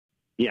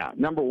Yeah,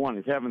 number one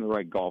is having the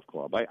right golf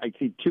club. I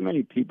see too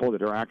many people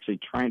that are actually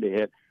trying to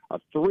hit a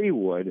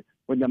 3-wood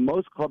when the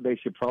most club they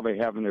should probably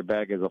have in their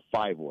bag is a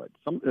 5-wood.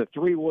 The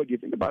 3-wood, you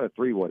think about a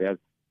 3-wood, has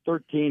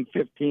 13,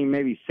 15,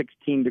 maybe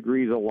 16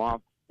 degrees of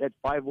loft. That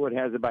 5-wood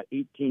has about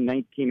 18,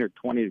 19, or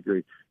 20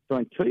 degrees. So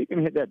until you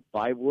can hit that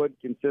 5-wood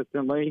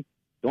consistently,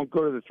 don't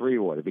go to the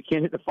 3-wood. If you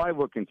can't hit the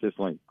 5-wood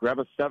consistently, grab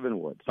a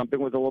 7-wood, something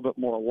with a little bit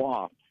more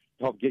loft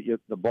to help get you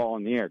the ball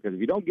in the air. Because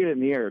if you don't get it in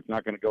the air, it's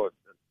not going to go.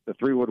 The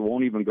 3-wood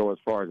won't even go as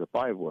far as a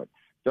 5-wood.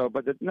 So,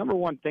 but the number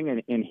one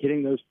thing in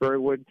hitting those fairway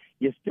wood,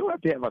 you still have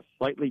to have a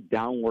slightly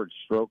downward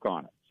stroke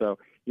on it. So,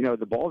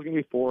 the ball's going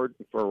to be forward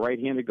for a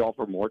right-handed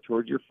golfer more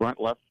towards your front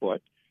left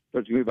foot. So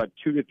it's going to be about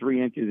 2 to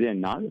 3 inches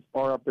in, not as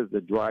far up as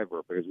the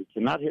driver, because we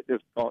cannot hit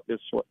this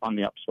on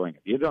the upswing.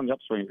 If you hit it on the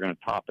upswing, you're going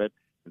to top it.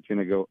 It's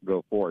going to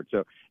go forward.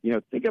 So,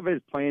 think of it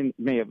as playing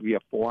maybe a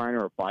 4-iron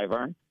or a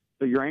 5-iron.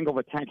 So your angle of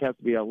attack has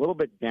to be a little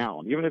bit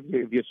down. Even if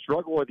you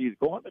struggle with these,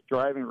 go on the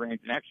driving range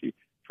and actually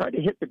try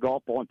to hit the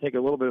golf ball and take a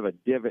little bit of a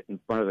divot in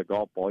front of the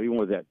golf ball, even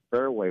with that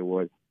fairway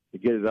wood, to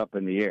get it up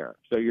in the air.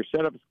 So your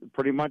setup's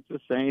pretty much the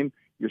same.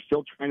 You're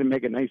still trying to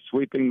make a nice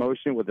sweeping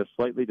motion with a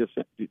slightly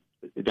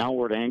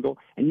downward angle,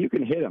 and you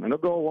can hit them. And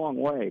it'll go a long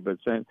way, but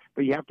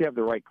you have to have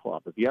the right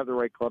club. If you have the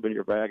right club in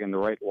your bag and the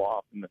right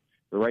loft and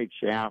the right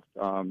shaft,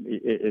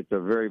 it's a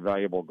very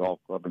valuable golf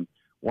club and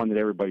one that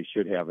everybody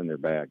should have in their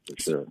bag for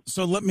sure.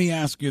 So let me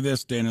ask you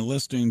this, Dana,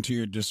 listening to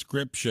your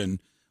description,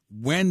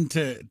 when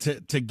to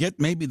get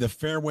maybe the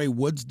fairway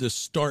woods to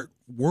start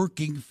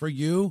working for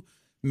you,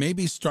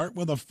 maybe start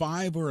with a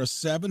 5 or a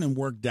 7 and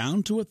work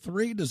down to a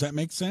 3. Does that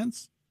make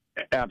sense?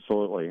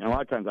 Absolutely. And a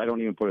lot of times I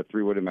don't even put a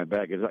 3-wood in my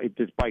bag.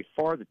 It's by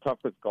far the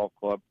toughest golf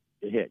club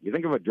to hit. You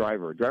think of a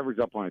driver. A driver's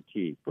up on a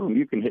tee. Boom,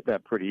 you can hit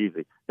that pretty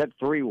easy. That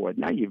 3-wood,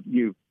 now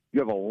you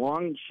have a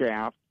long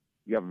shaft,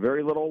 you have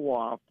very little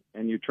loft,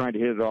 and you're trying to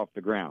hit it off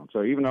the ground.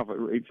 So even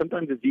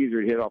sometimes it's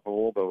easier to hit off a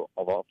little bit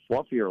of a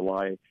fluffier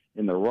lie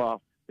in the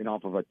rough than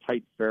off of a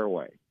tight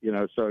fairway.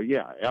 So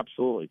yeah,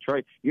 absolutely.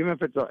 Try, even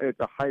if it's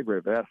a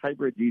hybrid, but that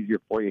hybrid's easier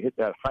for you. Hit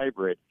that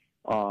hybrid.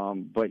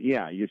 But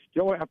yeah, you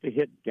still have to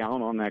hit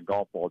down on that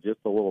golf ball just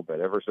a little bit,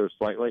 ever so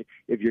slightly.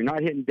 If you're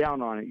not hitting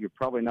down on it, you're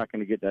probably not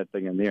going to get that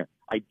thing in there.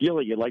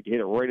 Ideally, you'd like to hit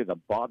it right at the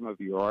bottom of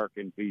your arc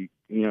and be,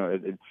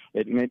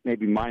 it may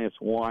be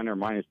 -1 or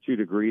 -2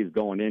 degrees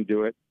going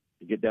into it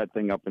to get that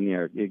thing up in the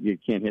air. You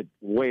can't hit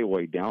way,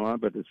 way down on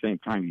it, but at the same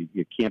time,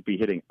 you can't be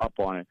hitting up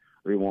on it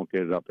or you won't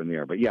get it up in the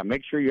air. But yeah,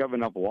 make sure you have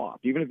enough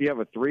loft. Even if you have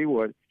a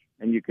 3-wood,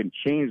 and you can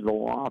change the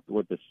loft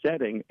with the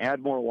setting, add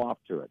more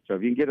loft to it. So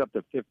if you can get up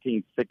to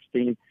 15,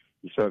 16,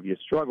 so if you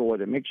struggle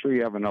with it, make sure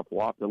you have enough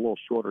loft. A little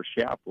shorter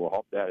shaft will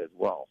help that as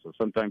well. So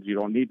sometimes you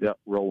don't need that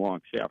real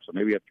long shaft. So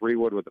maybe a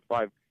 3-wood with a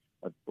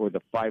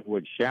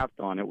 5-wood shaft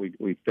on it,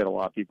 we fit a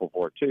lot of people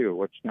for too,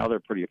 which now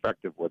they're pretty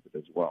effective with it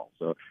as well.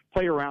 So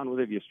play around with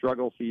it. If you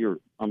struggle, see your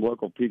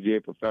local PGA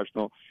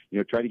professional.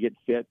 Try to get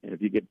fit, and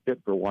if you get fit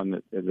for one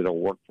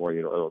that'll work for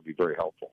you, it'll be very helpful.